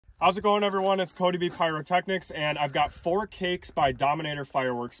How's it going, everyone? It's CodyBPyrotechnics, and I've got 4 cakes by Dominator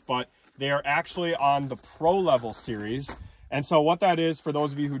Fireworks, but they are actually on the pro level series. And so what that is, for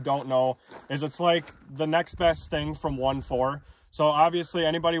those of you who don't know, is it's like the next best thing from 1.4. So obviously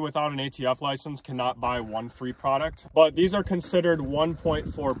anybody without an ATF license cannot buy 1.3 product, but these are considered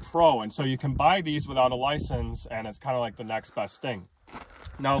 1.4 Pro. And so you can buy these without a license, and it's kind of like the next best thing.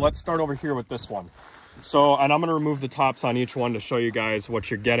 Now let's start over here with this one. So, and I'm going to remove the tops on each one to show you guys what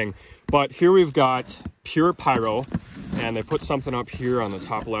you're getting. But here we've got Pure Pyro, and they put something up here on the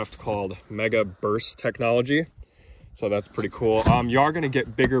top left called Mega Burst Technology. So that's pretty cool. You are going to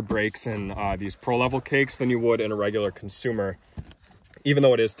get bigger breaks in these pro level cakes than you would in a regular consumer, even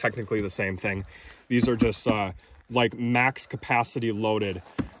though it is technically the same thing. These are just like max capacity loaded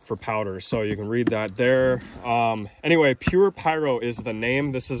for powder, so you can read that there. Anyway, Pure Pyro is the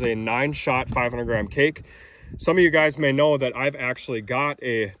name. This is a 9-shot 500-gram cake. Some of you guys may know that I've actually got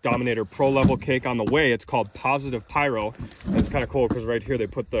a Dominator Pro level cake on the way. It's called Positive Pyro, and it's kind of cool because right here they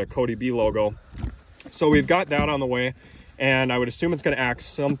put the CodyB logo. So we've got that on the way, and I would assume it's going to act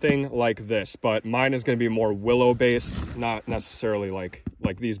something like this, but mine is going to be more willow based, not necessarily like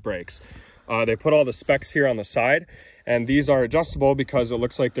these brakes. They put all the specs here on the side, and these are adjustable because it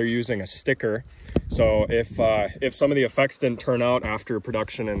looks like they're using a sticker. So if some of the effects didn't turn out after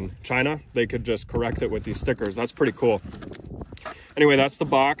production in China, they could just correct it with these stickers. That's pretty cool. Anyway, that's the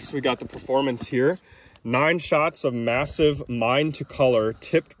box. We got the performance here. 9 shots of massive mine to color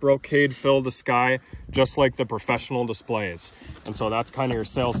tipped brocade fill the sky, just like the professional displays. And so that's kind of your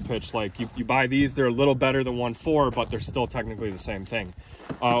sales pitch. Like you buy these, they're a little better than 1.4, but they're still technically the same thing.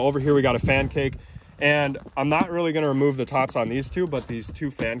 Over here we got a fan cake, and I'm not really going to remove the tops on these two, but these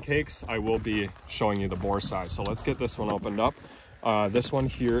 2 fan cakes I will be showing you the bore size. So let's get this one opened up. This one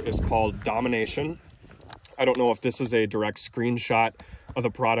here is called Domination. I don't know if this is a direct screenshot of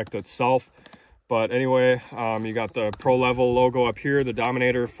the product itself, but anyway, you got the pro level logo up here, the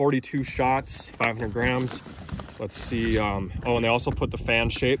Dominator, 42 shots, 500 grams. Let's see. Oh, and they also put the fan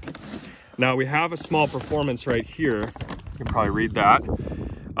shape. Now we have a small performance right here. You can probably read that.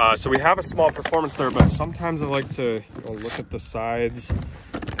 So we have a small performance there, but sometimes I like to look at the sides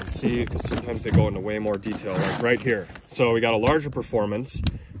and see, because sometimes they go into way more detail, like right here. So we got a larger performance.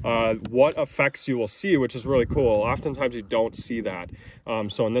 What effects you will see, which is really cool. Oftentimes you don't see that.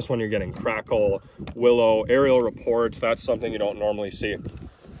 So in this one, you're getting crackle, willow, aerial reports. That's something you don't normally see.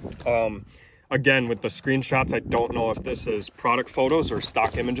 Again, with the screenshots, I don't know if this is product photos or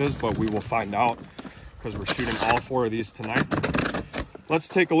stock images, but we will find out because we're shooting all 4 of these tonight. Let's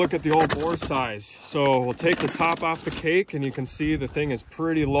take a look at the old bore size. So we'll take the top off the cake, and you can see the thing is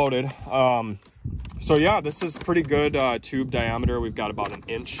pretty loaded. So yeah, this is pretty good tube diameter. We've got about 1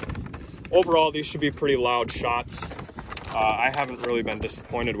 inch. Overall, these should be pretty loud shots. I haven't really been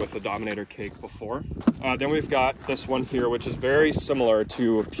disappointed with the Dominator cake before. Then we've got this one here, which is very similar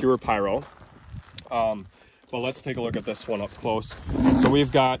to Pure Pyro. But let's take a look at this one up close. So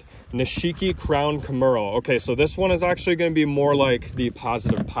we've got Nishiki Crown Kamuro. Okay, so this one is actually going to be more like the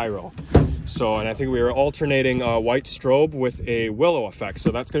Positive Pyro. So, and I think we are alternating white strobe with a willow effect.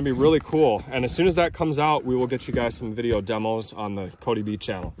 So that's going to be really cool. And as soon as that comes out, we will get you guys some video demos on the CodyB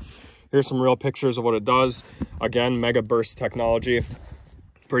channel. Here's some real pictures of what it does. Again, Mega Burst Technology.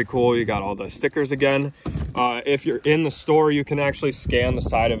 Pretty cool. You got all the stickers again. If you're in the store, you can actually scan the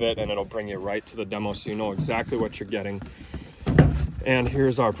side of it and it'll bring you right to the demo, so you know exactly what you're getting. And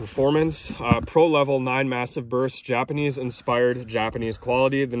here's our performance. Pro level 9 massive bursts, Japanese inspired, Japanese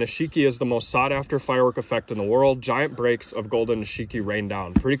quality. The Nishiki is the most sought after firework effect in the world. Giant breaks of golden Nishiki rain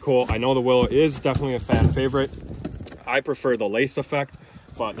down. Pretty cool. I know the willow is definitely a fan favorite. I prefer the lace effect,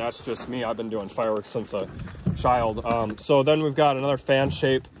 but that's just me. I've been doing fireworks since a child. So then we've got another fan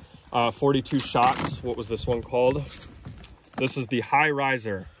shape, 42 shots. What was this one called? This is the High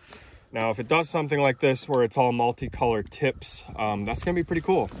Riser. Now, if it does something like this where it's all multicolored tips, that's going to be pretty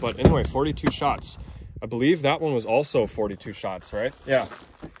cool. But anyway, 42 shots. I believe that one was also 42 shots, right? Yeah.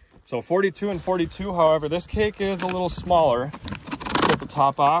 So 42 and 42. However, this cake is a little smaller. Let's get the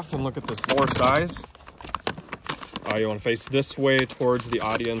top off and look at this bore size. You want to face this way towards the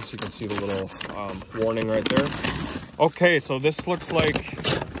audience. You can see the little warning right there. Okay, so this looks like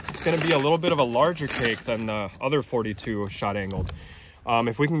it's going to be a little bit of a larger cake than the other 42 shot angled.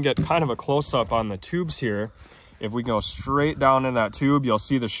 If we can get kind of a close-up on the tubes here, if we go straight down in that tube, you'll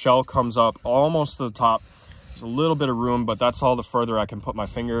see the shell comes up almost to the top. There's a little bit of room, but that's all the further I can put my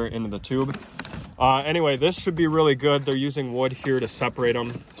finger into the tube. Anyway, this should be really good. They're using wood here to separate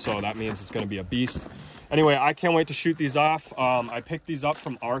them, so that means it's going to be a beast. Anyway, I can't wait to shoot these off. I picked these up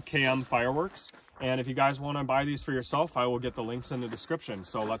from RKM Fireworks, And if you guys want to buy these for yourself, I will get the links in the description.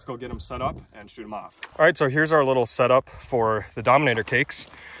 So let's go get them set up and shoot them off. All right, so here's our little setup for the Dominator cakes.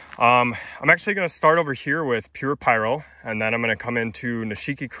 I'm actually going to start over here with Pure Pyro, and then I'm going to come into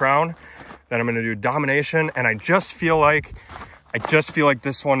Nishiki Crown. Then I'm going to do Domination, and I just feel like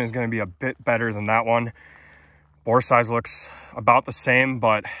this one is going to be a bit better than that one. Bore size looks about the same,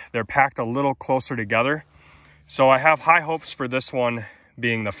 but they're packed a little closer together. So I have high hopes for this one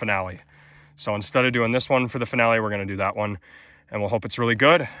being the finale. So instead of doing this one for the finale, we're going to do that one, and we'll hope it's really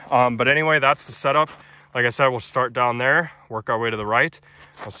good. But anyway, that's the setup. Like I said, we'll start down there, work our way to the right.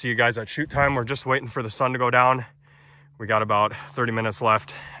 I'll see you guys at shoot time. We're just waiting for the sun to go down. We got about 30 minutes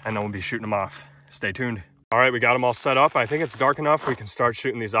left, and then we'll be shooting them off. Stay tuned. All right, we got them all set up. I think it's dark enough we can start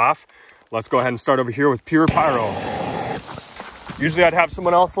shooting these off. Let's go ahead and start over here with Pure Pyro. Usually I'd have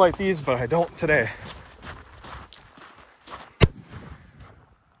someone else light these, but I don't today.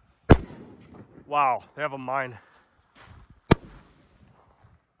 Wow, they have a mine.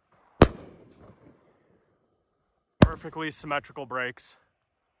 Perfectly symmetrical brakes.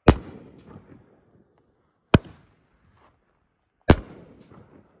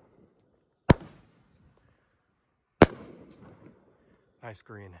 Nice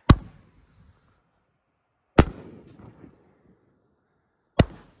green.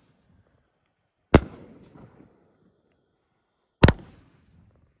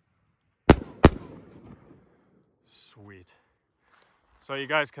 Sweet. So you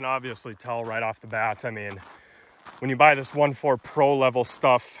guys can obviously tell right off the bat, I mean, when you buy this 1.4 Pro level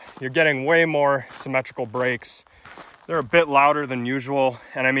stuff, you're getting way more symmetrical brakes. They're a bit louder than usual.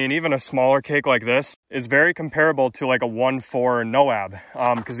 And I mean, even a smaller cake like this is very comparable to like a 1.4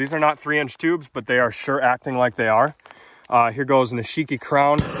 NOAB, because these are not 3-inch tubes, but they are sure acting like they are. Here goes Nishiki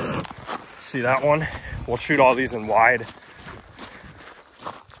Crown. See that one? We'll shoot all these in wide.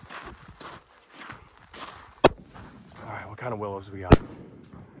 All right, what kind of willows we got?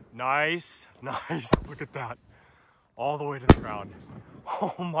 Nice, nice. Look at that. All the way to the ground.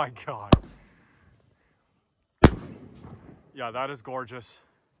 Oh my God. Yeah, that is gorgeous.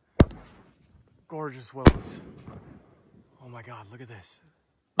 Gorgeous willows. Oh my God, look at this.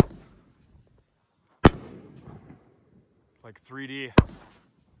 Like 3D.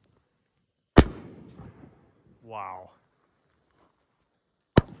 Wow.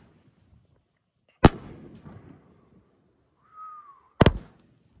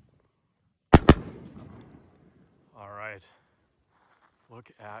 All right.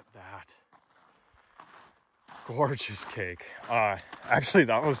 Look at that. Gorgeous cake. Actually,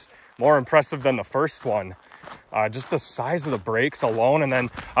 that was more impressive than the first one. Just the size of the brakes alone, and then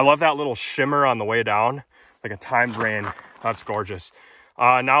I love that little shimmer on the way down, like a timed rain. That's gorgeous.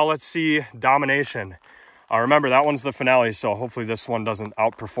 Now let's see Domination. Remember, that one's the finale, so hopefully this one doesn't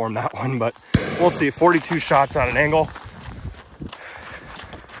outperform that one, but we'll see. 42 shots at an angle.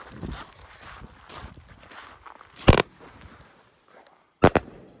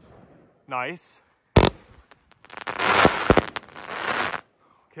 Nice.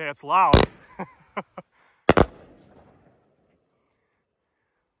 Okay, it's loud.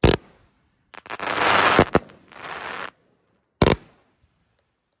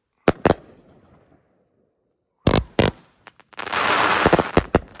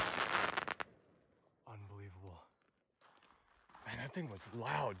 Unbelievable. Man, that thing was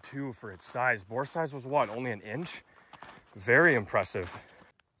loud too for its size. Bore size was what, only 1 inch? Very impressive.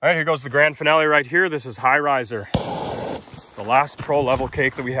 All right, here goes the grand finale right here. This is High Riser. The last pro level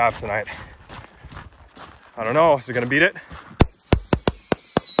cake that we have tonight. I don't know, is it gonna beat it?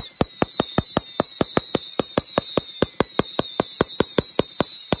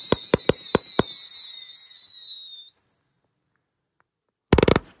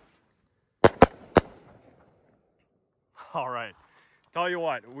 All right, tell you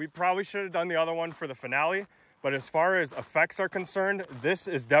what, we probably should have done the other one for the finale, but as far as effects are concerned, this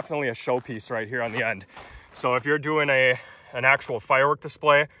is definitely a showpiece right here on the end. So if you're doing an actual firework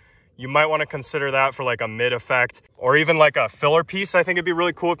display, you might want to consider that for like a mid effect or even like a filler piece. I think it'd be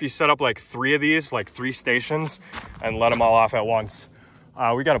really cool if you set up like 3 of these, like 3 stations, and let them all off at once.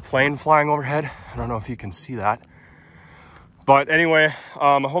 We got a plane flying overhead. I don't know if you can see that. But anyway,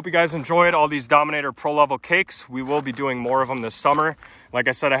 I hope you guys enjoyed all these Dominator Pro level cakes. We will be doing more of them this summer. Like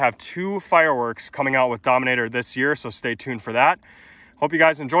I said, I have 2 fireworks coming out with Dominator this year, so stay tuned for that. Hope you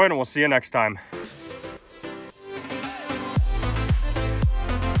guys enjoyed, and we'll see you next time.